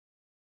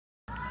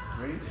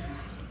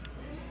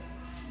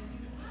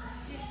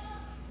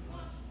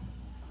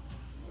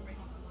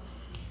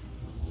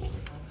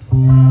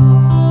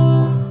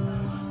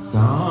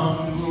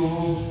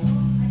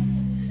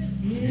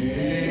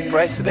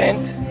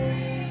President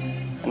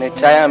and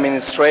entire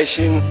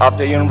administration of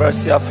the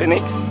University of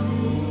Phoenix,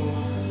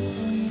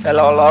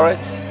 fellow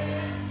laureates,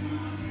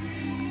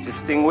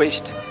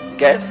 distinguished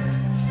guests,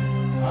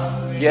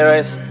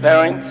 dearest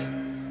parents,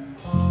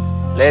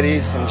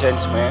 ladies and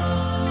gentlemen.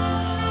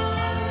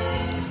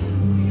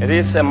 It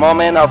is a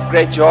moment of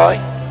great joy,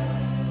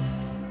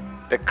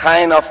 the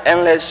kind of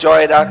endless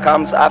joy that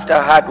comes after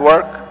hard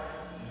work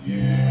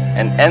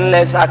and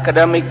endless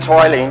academic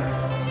toiling,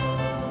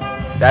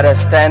 that I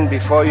stand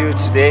before you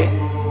today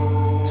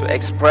to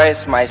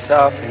express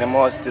myself in the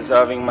most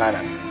deserving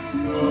manner.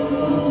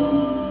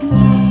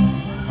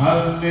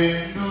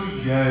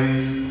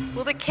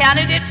 Will the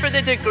candidate for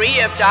the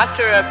degree of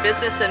Doctor of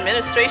Business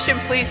Administration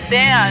please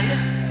stand?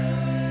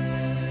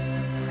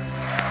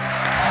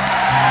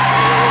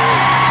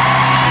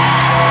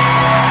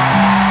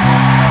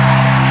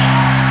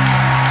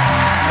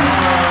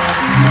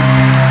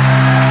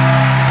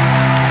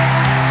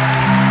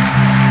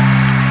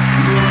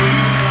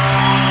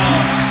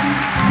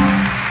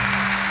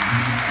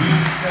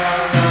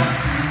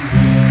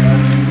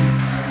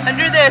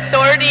 Under the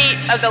authority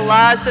of the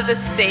laws of the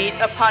state,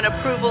 upon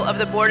approval of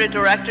the Board of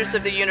Directors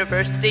of the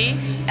University,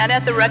 and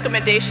at the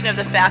recommendation of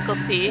the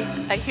faculty,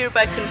 I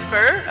hereby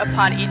confer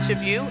upon each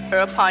of you, or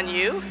upon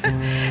you,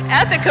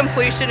 at the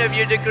completion of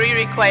your degree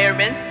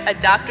requirements, a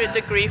doctorate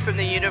degree from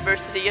the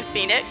University of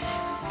Phoenix.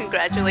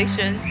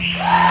 Congratulations.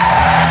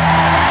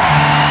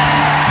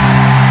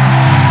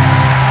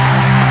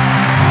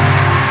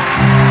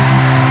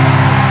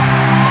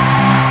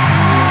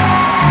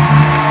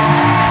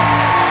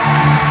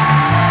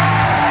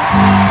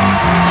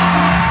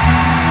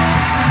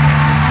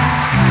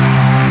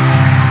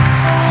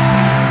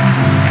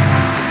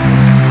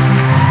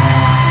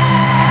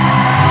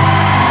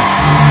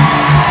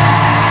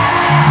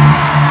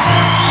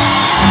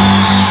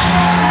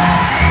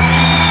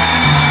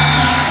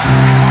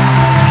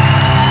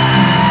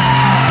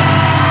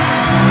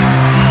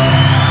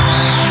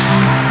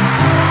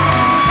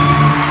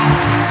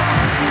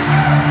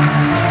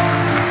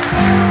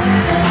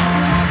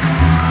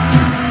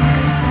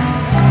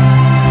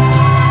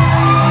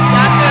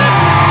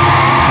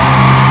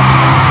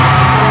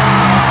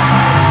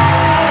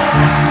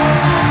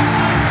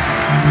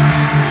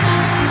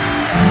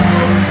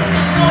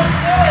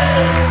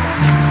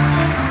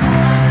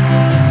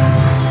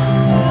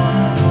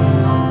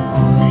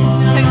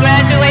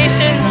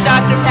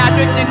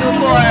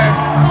 Ngufor.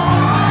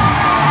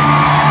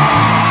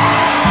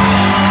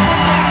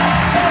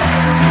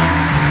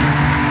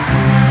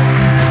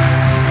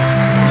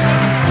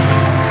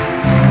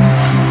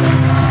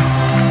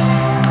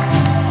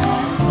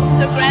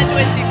 So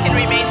graduates, you can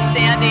remain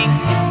standing.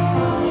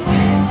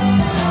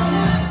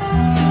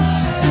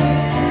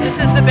 This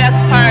is the best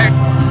part.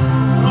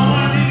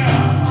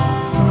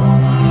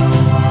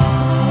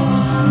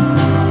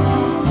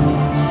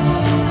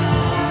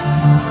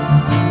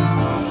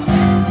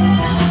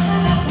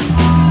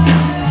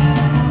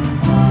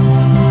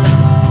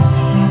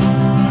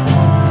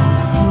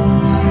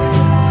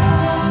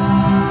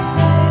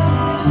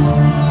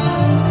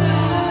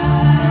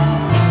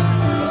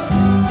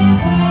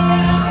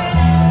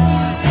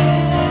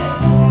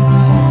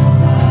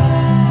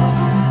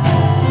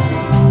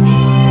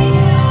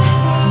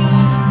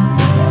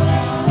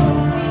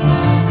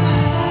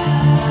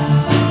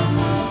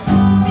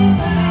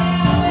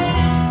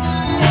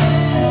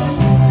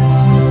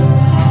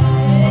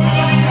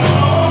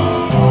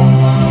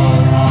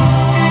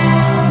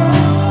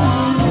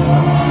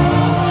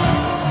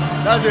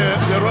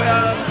 The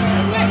royal.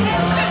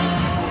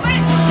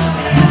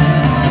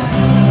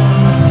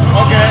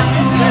 Okay.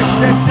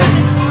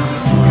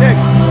 Take.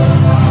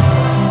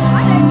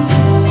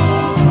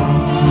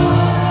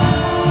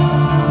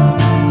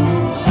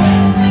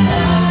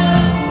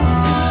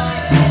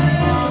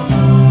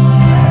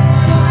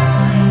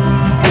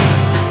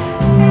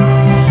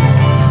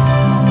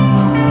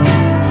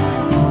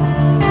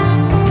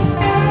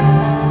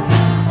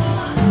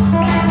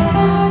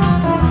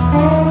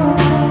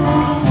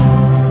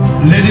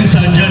 Ladies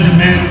and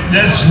gentlemen,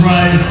 let's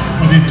rise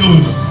for the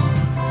toast.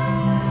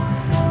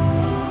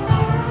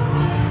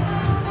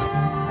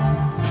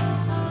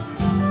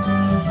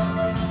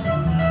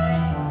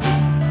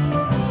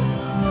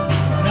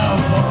 Now,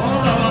 for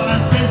all our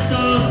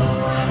ancestors,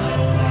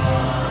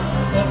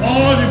 for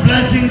all the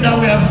blessings that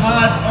we have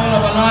had all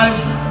our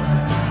lives,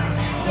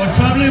 for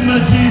traveling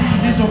mercies to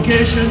this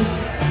occasion,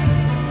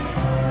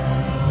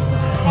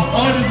 for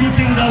all the good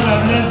things that we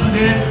have learned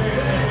today,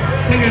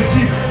 take a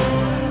seat.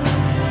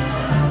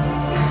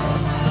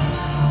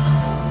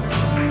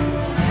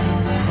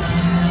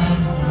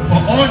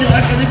 For all the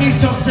academic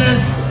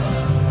success,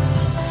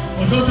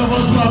 for those of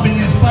us who have been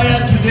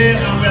inspired today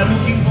and we are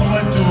looking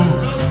forward to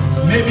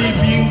maybe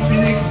being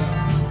Phoenix,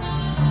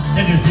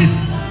 take a seat.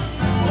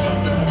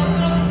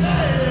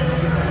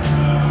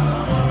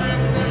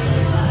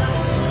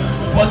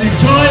 the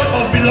joy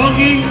of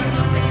belonging,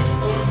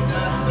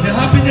 the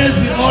happiness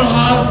we all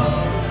have,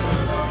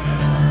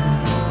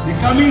 the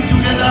coming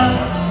together,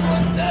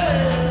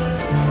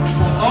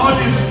 for all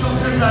the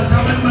success and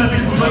traveling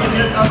mercies we're going to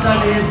get after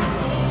this,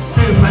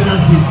 take a final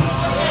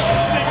seat.